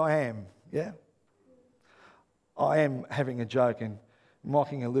 sinner that I am. Yeah? I am having a joke and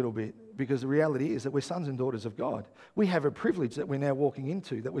mocking a little bit because the reality is that we're sons and daughters of God. We have a privilege that we're now walking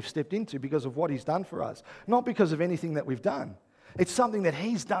into, that we've stepped into because of what he's done for us, not because of anything that we've done. It's something that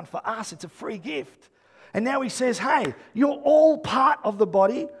he's done for us. It's a free gift. And now he says, hey, you're all part of the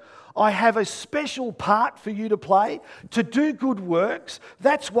body. I have a special part for you to play, to do good works.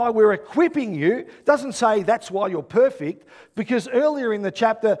 That's why we're equipping you. It doesn't say that's why you're perfect, because earlier in the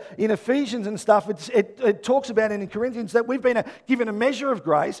chapter, in Ephesians and stuff, it talks about, and in Corinthians, that we've been given a measure of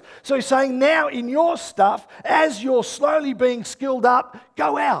grace. So he's saying now in your stuff, as you're slowly being skilled up,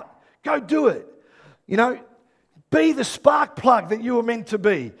 go out, go do it. You know, be the spark plug that you were meant to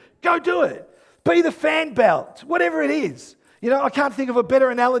be. Go do it. Be the fan belt, whatever it is. You know, I can't think of a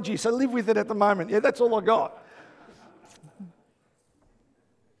better analogy, so live with it at the moment. Yeah, that's all I got.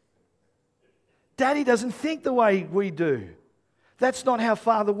 Daddy doesn't think the way we do. That's not how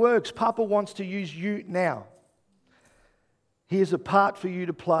Father works. Papa wants to use you now. He has a part for you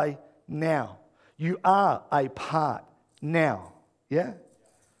to play now. You are a part now. Yeah?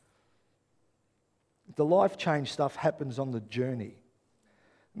 The life change stuff happens on the journey,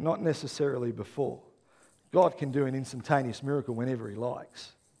 not necessarily before. God can do an instantaneous miracle whenever he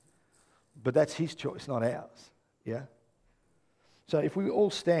likes. But that's his choice, not ours. Yeah? So if we all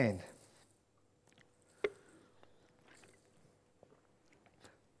stand.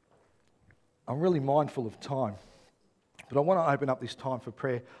 I'm really mindful of time. But I want to open up this time for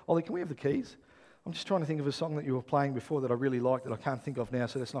prayer. Ollie, can we have the keys? I'm just trying to think of a song that you were playing before that I really liked that I can't think of now,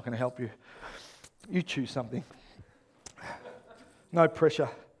 so that's not going to help you. You choose something. No pressure.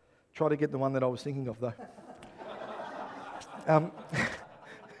 Try to get the one that I was thinking of, though. I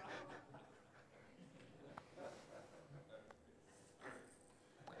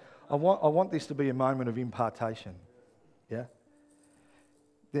want this to be a moment of impartation. Yeah?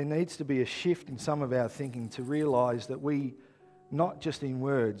 There needs to be a shift in some of our thinking to realise that we, not just in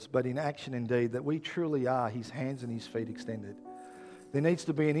words, but in action and deed, that we truly are his hands and his feet extended. There needs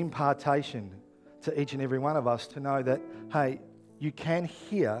to be an impartation to each and every one of us to know that, hey, you can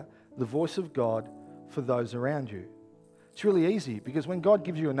hear the voice of God for those around you. It's really easy because when God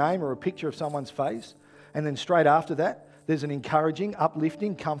gives you a name or a picture of someone's face, and then straight after that, there's an encouraging,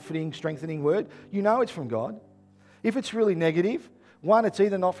 uplifting, comforting, strengthening word, you know it's from God. If it's really negative, one, it's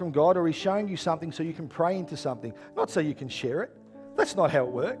either not from God or he's showing you something so you can pray into something, not so you can share it. That's not how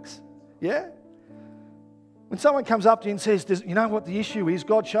it works. Yeah? When someone comes up to you and says, you know what the issue is?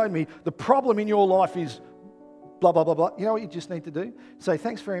 God showed me the problem in your life is blah, blah, blah, blah. You know what you just need to do? Say,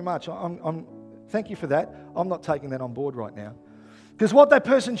 thanks very much. Thank you for that. I'm not taking that on board right now. Because what that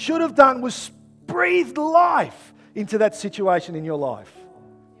person should have done was breathed life into that situation in your life.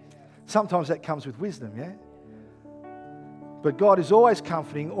 Sometimes that comes with wisdom, yeah? But God is always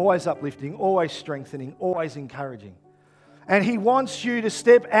comforting, always uplifting, always strengthening, always encouraging. And he wants you to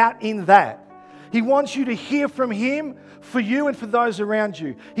step out in that. He wants you to hear from Him for you and for those around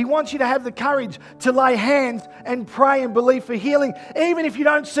you. He wants you to have the courage to lay hands and pray and believe for healing, even if you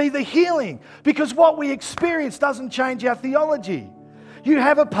don't see the healing, because what we experience doesn't change our theology. You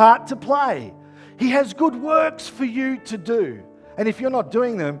have a part to play. He has good works for you to do. And if you're not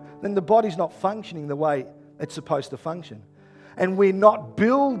doing them, then the body's not functioning the way it's supposed to function. And we're not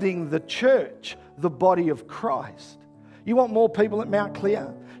building the church, the body of Christ. You want more people at Mount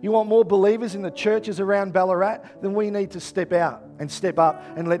Clear? You want more believers in the churches around Ballarat? Then we need to step out and step up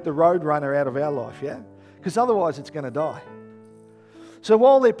and let the road runner out of our life, yeah? Because otherwise it's going to die. So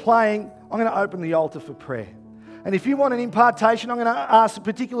while they're playing, I'm going to open the altar for prayer. And if you want an impartation, I'm going to ask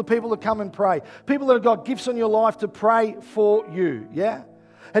particular people to come and pray. People that have got gifts on your life to pray for you, yeah?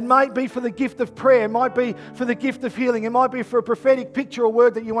 It might be for the gift of prayer. It might be for the gift of healing. It might be for a prophetic picture or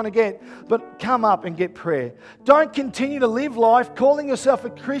word that you want to get. But come up and get prayer. Don't continue to live life calling yourself a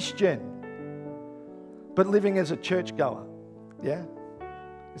Christian, but living as a churchgoer. Yeah?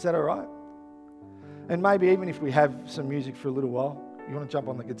 Is that all right? And maybe even if we have some music for a little while, you want to jump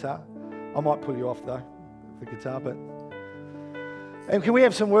on the guitar? I might pull you off though, the guitar. And can we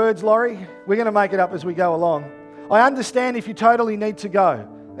have some words, Laurie? We're going to make it up as we go along. I understand if you totally need to go.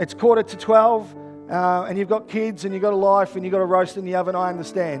 It's 11:45, and you've got kids and you've got a life and you've got a roast in the oven, I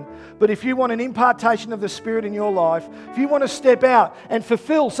understand. But if you want an impartation of the Spirit in your life, if you want to step out and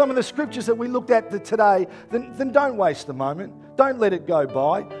fulfill some of the scriptures that we looked at today, then don't waste the moment. Don't let it go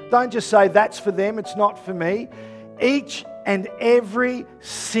by. Don't just say, that's for them, it's not for me. Each and every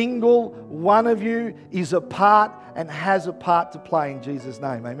single one of you is a part and has a part to play in Jesus'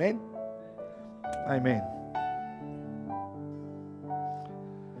 name. Amen? Amen.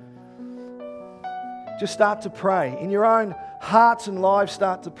 Just start to pray. In your own hearts and lives,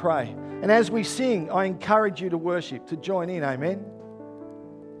 start to pray. And as we sing, I encourage you to worship, to join in. Amen.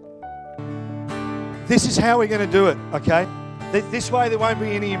 This is how we're going to do it, okay? This way there won't be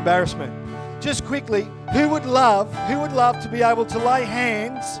any embarrassment. Just quickly, who would love to be able to lay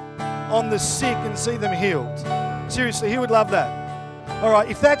hands on the sick and see them healed? Seriously, who would love that? All right,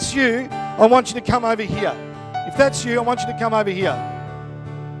 if that's you, I want you to come over here. If that's you, I want you to come over here.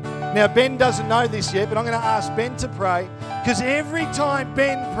 Now, Ben doesn't know this yet, but I'm going to ask Ben to pray, because every time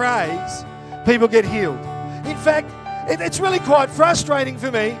Ben prays, people get healed. In fact, it's really quite frustrating for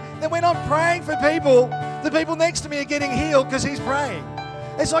me that when I'm praying for people, the people next to me are getting healed because he's praying.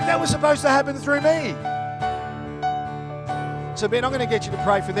 It's like that was supposed to happen through me. So, Ben, I'm going to get you to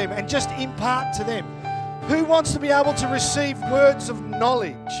pray for them and just impart to them. Who wants to be able to receive words of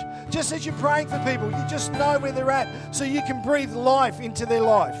knowledge? Just as you're praying for people, you just know where they're at so you can breathe life into their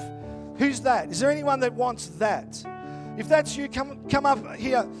life. Who's that? Is there anyone that wants that? If that's you, come up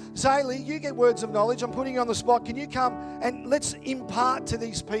here. Zaylee, you get words of knowledge. I'm putting you on the spot. Can you come and let's impart to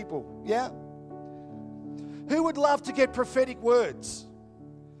these people? Yeah? Who would love to get prophetic words?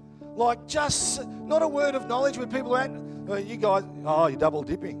 Like just, not a word of knowledge where people are at, well, you guys, oh, you're double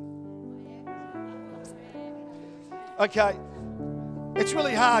dipping. Okay. It's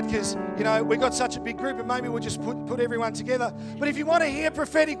really hard because, we've got such a big group and maybe we'll just put everyone together. But if you want to hear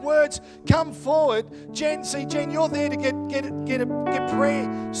prophetic words, come forward. Jen, you're there to get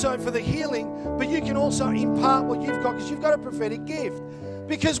prayer so for the healing, but you can also impart what you've got because you've got a prophetic gift.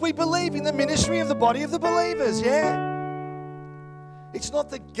 Because we believe in the ministry of the body of the believers, yeah? It's not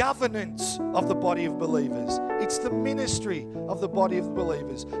the governance of the body of believers. It's the ministry of the body of the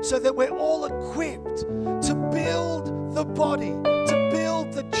believers. So that we're all equipped to build the body, to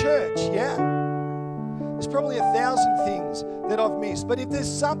build the church, yeah? There's probably 1,000 things that I've missed. But if there's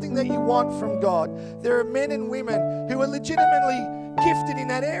something that you want from God, there are men and women who are legitimately gifted in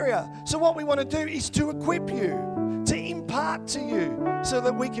that area. So what we want to do is to equip you, to impart to you so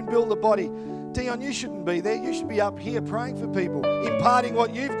that we can build the body. Dion, you shouldn't be there. You should be up here praying for people, imparting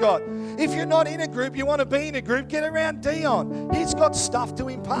what you've got. If you're not in a group, you want to be in a group, get around Dion. He's got stuff to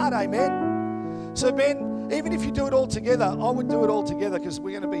impart, amen? So Ben, even if you do it all together, I would do it all together because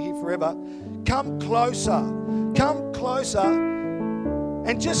we're going to be here forever. Come closer,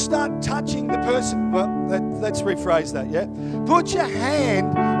 and just start touching the person. Well, let's rephrase that, yeah? Put your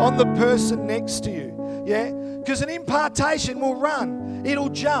hand on the person next to you, yeah? Because an impartation will run, it'll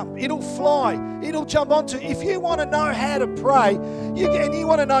jump, it'll fly, it'll jump onto. If you want to know how to pray, and you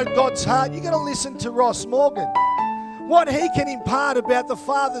want to know God's heart, you've got to listen to Ross Morgan. What he can impart about the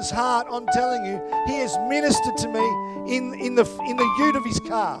Father's heart, I'm telling you, he has ministered to me in the ute of his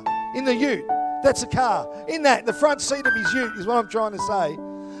car. In the ute, that's a car. In that, the front seat of his ute is what I'm trying to say.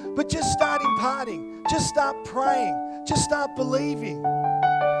 But just start imparting, just start praying, just start believing.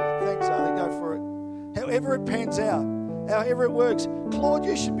 Thanks, Ali, go for it. However it pans out, however it works. Claude,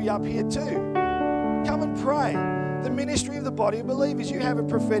 you should be up here too. Come and pray. The ministry of the body of believers. You have a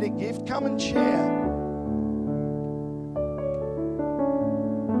prophetic gift. Come and share.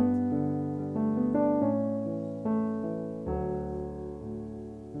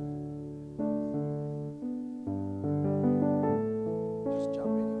 Just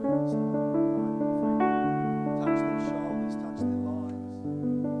jump anywhere and start. Touch their shoulders, touch their lives.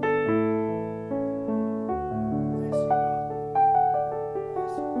 Bless you, God.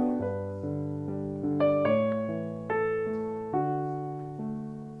 Bless you, God.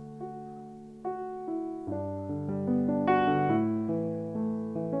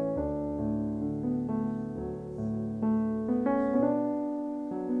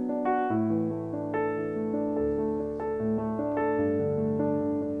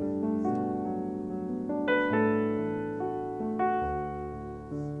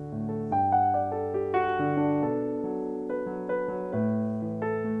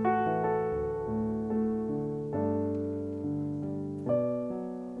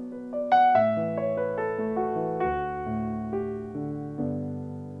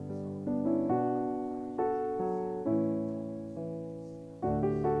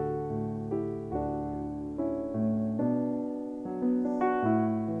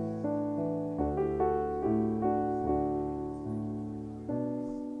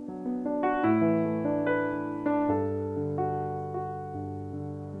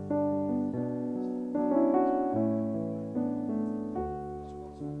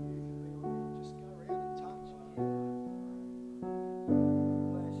 Just go around and touch.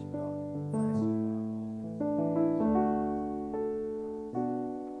 Bless you, God. Bless you,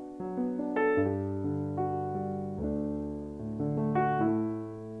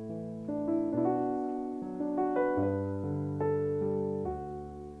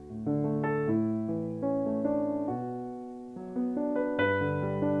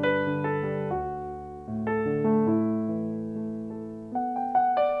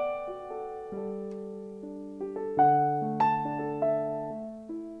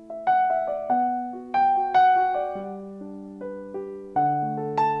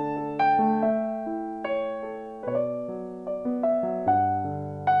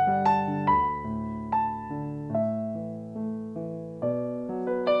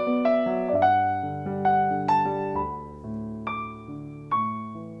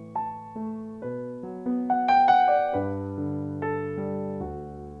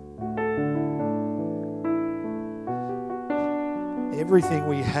 Everything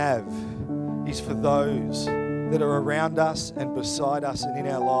we have is for those that are around us and beside us and in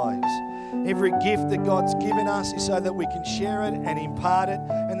our lives. Every gift that God's given us is so that we can share it and impart it,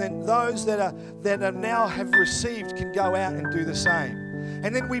 and then those that are now have received can go out and do the same.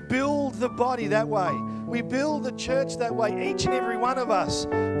 And then we build the body that way. We build the church that way. Each and every one of us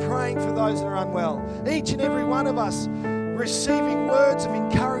praying for those that are unwell. Each and every one of us receiving words of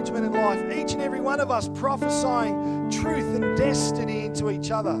encouragement in life. Each and every one of us prophesying truth and destiny into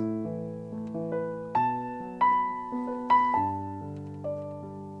each other.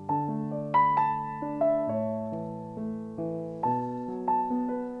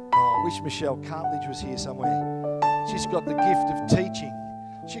 Oh, I wish Michelle Cartledge was here somewhere. She's got the gift of teaching.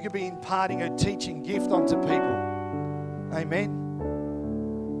 She could be imparting her teaching gift onto people. Amen.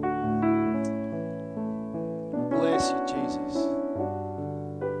 Bless you, Jesus.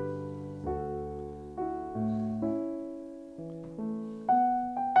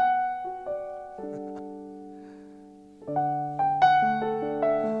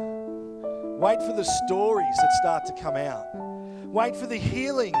 Wait for the stories that start to come out. Wait for the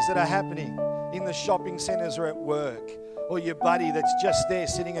healings that are happening in the shopping centres or at work, or your buddy that's just there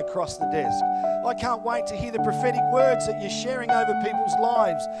sitting across the desk. I can't wait to hear the prophetic words that you're sharing over people's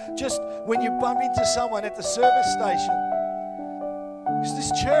lives just when you bump into someone at the service station. Because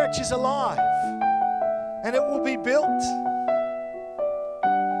this church is alive and it will be built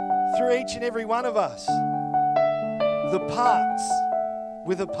through each and every one of us. The parts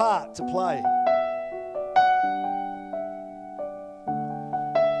with a part to play.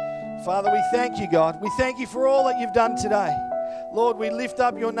 Father, we thank you, God. We thank you for all that you've done today. Lord, we lift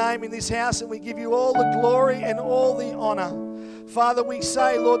up your name in this house and we give you all the glory and all the honor. Father, we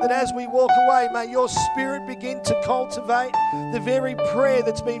say, Lord, that as we walk away, may your Spirit begin to cultivate the very prayer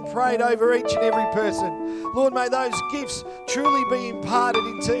that's been prayed over each and every person. Lord, may those gifts truly be imparted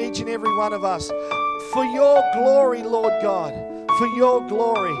into each and every one of us. For your glory, Lord God, for your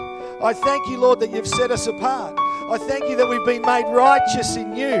glory. I thank you, Lord, that you've set us apart. I thank you that we've been made righteous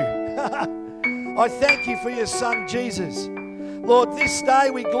in you. I thank you for your Son, Jesus. Lord, this day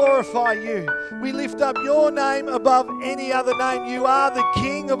we glorify you. We lift up your name above any other name. You are the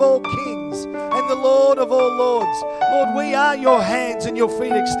King of all kings and the Lord of all lords. Lord, we are your hands and your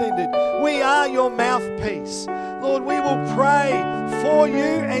feet extended. We are your mouthpiece. Lord, we will pray for you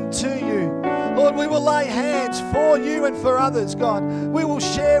and to you. Lord, we will lay hands for you and for others, God. We will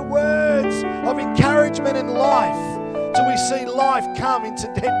share words of encouragement and life till we see life come into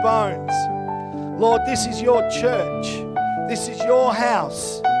dead bones. Lord, this is your church. This is your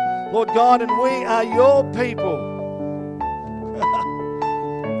house, Lord God, and we are your people.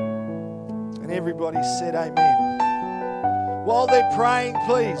 And everybody said amen. While they're praying,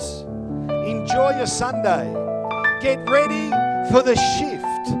 please enjoy your Sunday. Get ready for the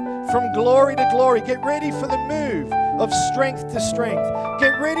shift from glory to glory. Get ready for the move of strength to strength.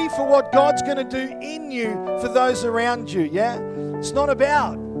 Get ready for what God's going to do in you for those around you, yeah? It's not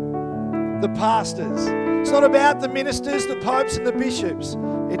about the pastors. It's not about the ministers, the popes, and the bishops.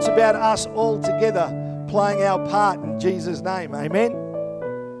 It's about us all together playing our part in Jesus' name. Amen.